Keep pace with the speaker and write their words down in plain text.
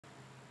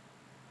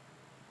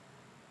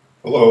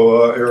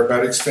Hello,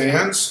 Aerobatics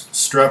fans.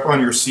 Strap on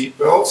your seat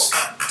belts,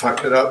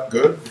 tuck it up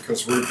good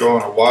because we're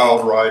going a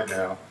wild ride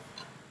now,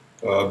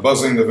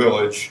 buzzing the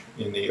village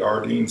in the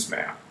Ardennes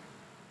map.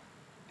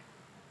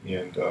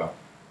 And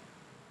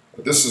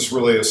this is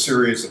really a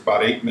series of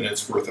about 8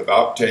 minutes worth of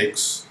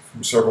outtakes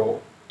from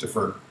several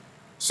different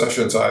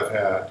sessions I've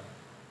had.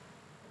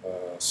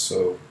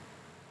 So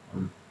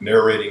I'm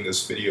narrating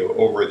this video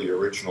over the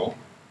original.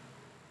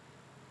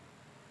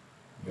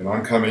 And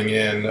I'm coming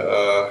in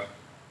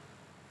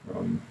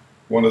from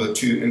one of the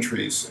two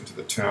entries into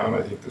the town.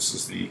 I think this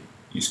is the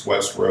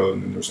east-west road,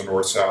 and then there's a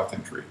north-south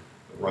entry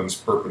that runs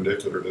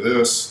perpendicular to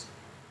this.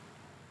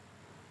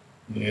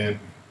 And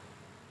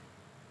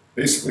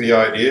basically the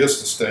idea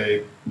is to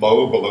stay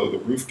low below the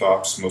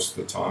rooftops most of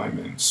the time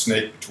and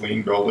snake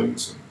between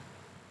buildings and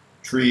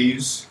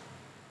trees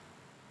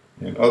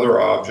and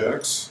other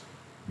objects,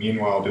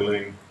 meanwhile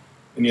doing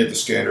any of the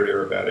standard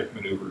aerobatic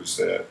maneuvers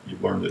that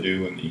you've learned to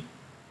do in the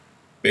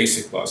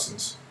basic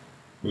lessons.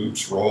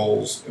 Loops,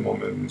 rolls,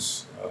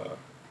 Immelmans,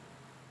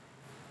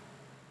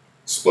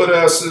 split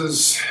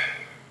S's,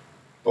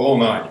 the whole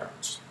 9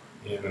 yards.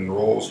 And in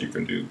rolls you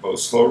can do both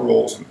slow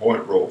rolls and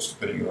point rolls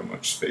depending on how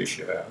much space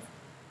you have.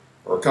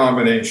 Or a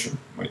combination.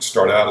 You might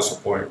start out as a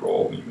point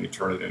roll and you may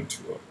turn it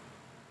into a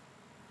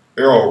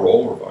barrel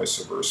roll or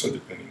vice versa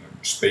depending on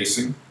your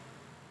spacing.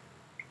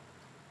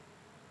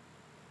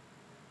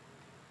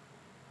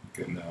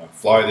 You can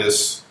fly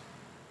this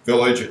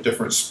village at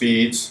different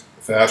speeds.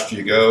 The faster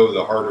you go,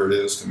 the harder it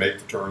is to make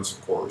the turns, of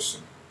course.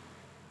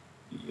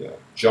 And the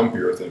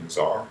jumpier things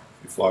are.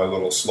 If you fly a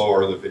little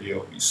slower, the video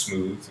will be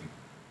smooth, and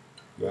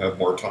you'll have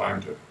more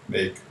time to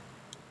make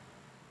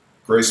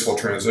graceful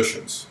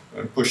transitions.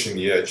 I'm pushing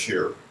the edge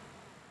here.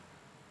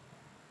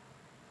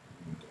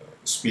 And,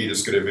 the speed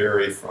is going to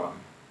vary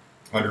from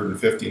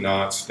 150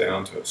 knots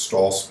down to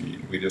stall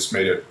speed. We just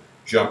made a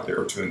jump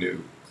there to a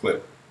new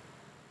clip,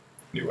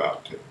 new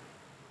altitude.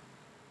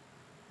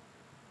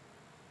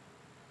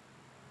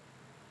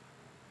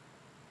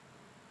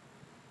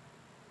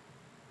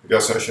 I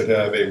guess I should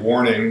have a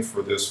warning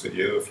for this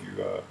video if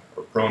you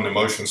are prone to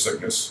motion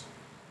sickness.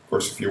 Of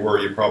course, if you were,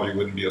 you probably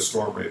wouldn't be a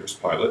Storm Raiders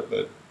pilot,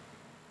 but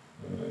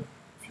if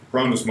you're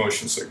prone to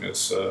motion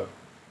sickness,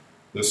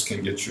 this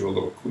can get you a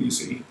little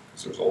queasy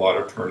because there's a lot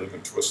of turning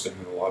and twisting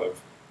and a lot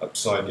of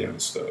upside down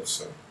stuff.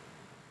 So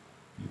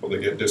people that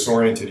get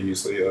disoriented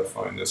easily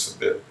find this a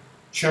bit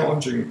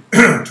challenging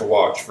to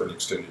watch for an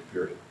extended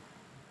period.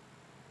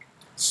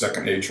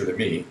 Second nature to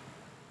me.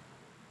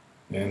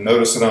 And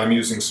notice that I'm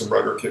using some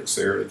rudder kicks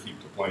there to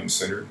keep the plane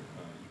centered.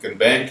 You can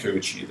bank to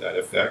achieve that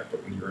effect,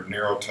 but when you're in a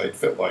narrow, tight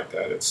fit like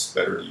that, it's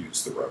better to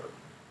use the rudder.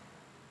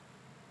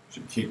 You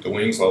should keep the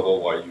wings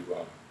level while you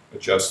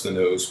adjust the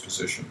nose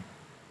position.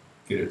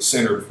 Get it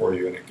centered for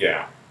you in a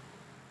gap.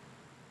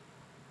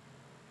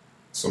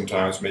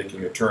 Sometimes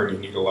making a turn, you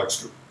need a little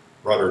extra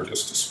rudder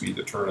just to speed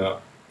the turn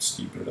up,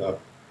 steepen it up,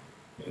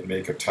 and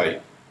make a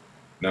tight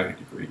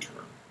 90-degree turn.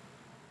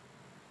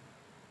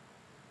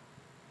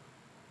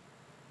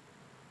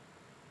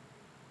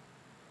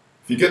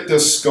 If you get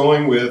this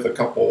going with a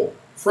couple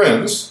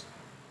friends,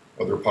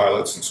 other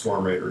pilots and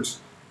Storm Raiders,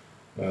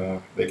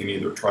 they can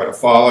either try to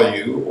follow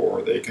you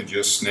or they can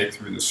just snake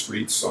through the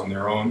streets on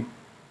their own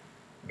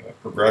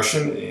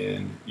progression,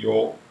 and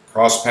you'll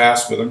cross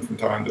paths with them from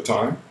time to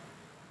time.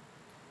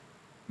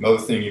 Another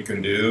thing you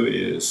can do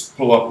is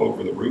pull up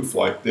over the roof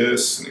like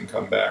this and then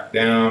come back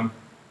down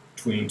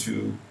between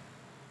two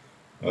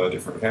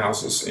different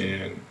houses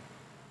and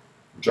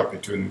jump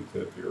into a new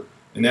clip here.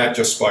 And that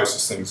just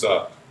spices things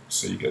up.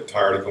 So you get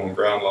tired of going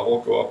ground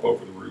level, go up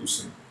over the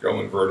roofs and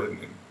go inverted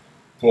and then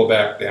pull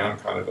back down,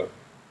 kind of a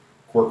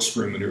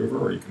corkscrew maneuver,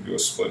 or you can do a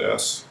split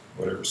S,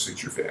 whatever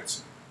suits your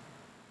fancy.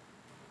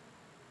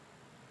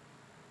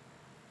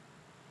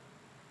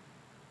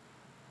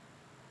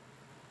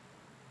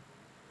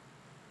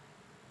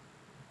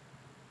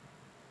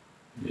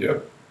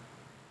 Yep.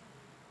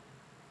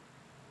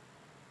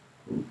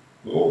 Ooh,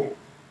 little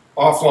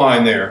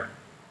offline there.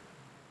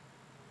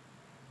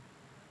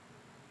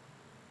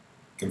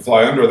 You can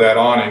fly under that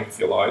awning if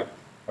you like.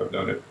 I've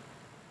done it.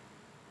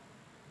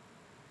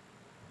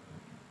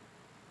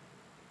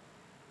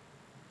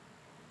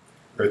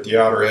 We're at the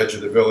outer edge of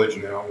the village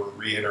now. We're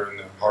re-entering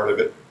the heart of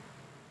it.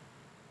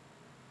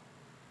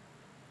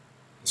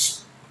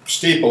 The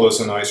steeple is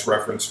a nice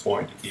reference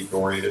point to keep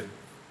oriented.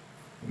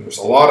 And there's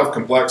a lot of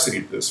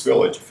complexity to this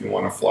village if you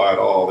want to fly at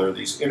all. There are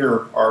these inner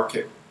what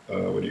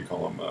do you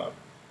call them?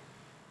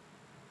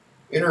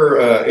 Inner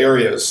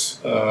areas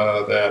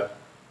that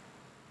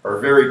are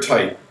very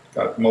tight.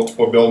 Got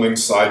multiple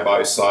buildings side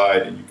by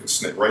side, and you can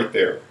snake right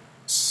there,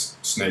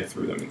 snake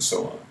through them, and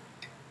so on.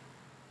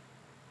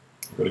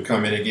 We're going to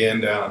come in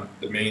again down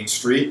the main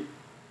street.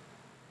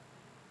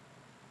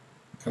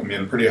 Come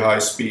in pretty high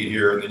speed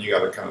here, and then you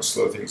got to kind of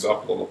slow things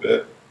up a little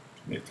bit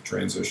to make the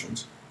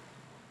transitions.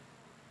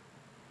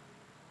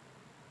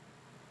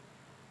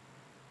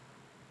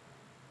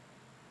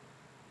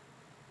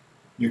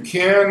 You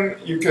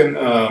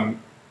can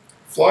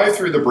fly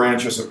through the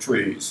branches of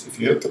trees.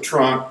 If you hit the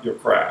trunk, you'll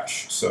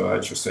crash. So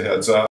that's just a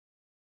heads up.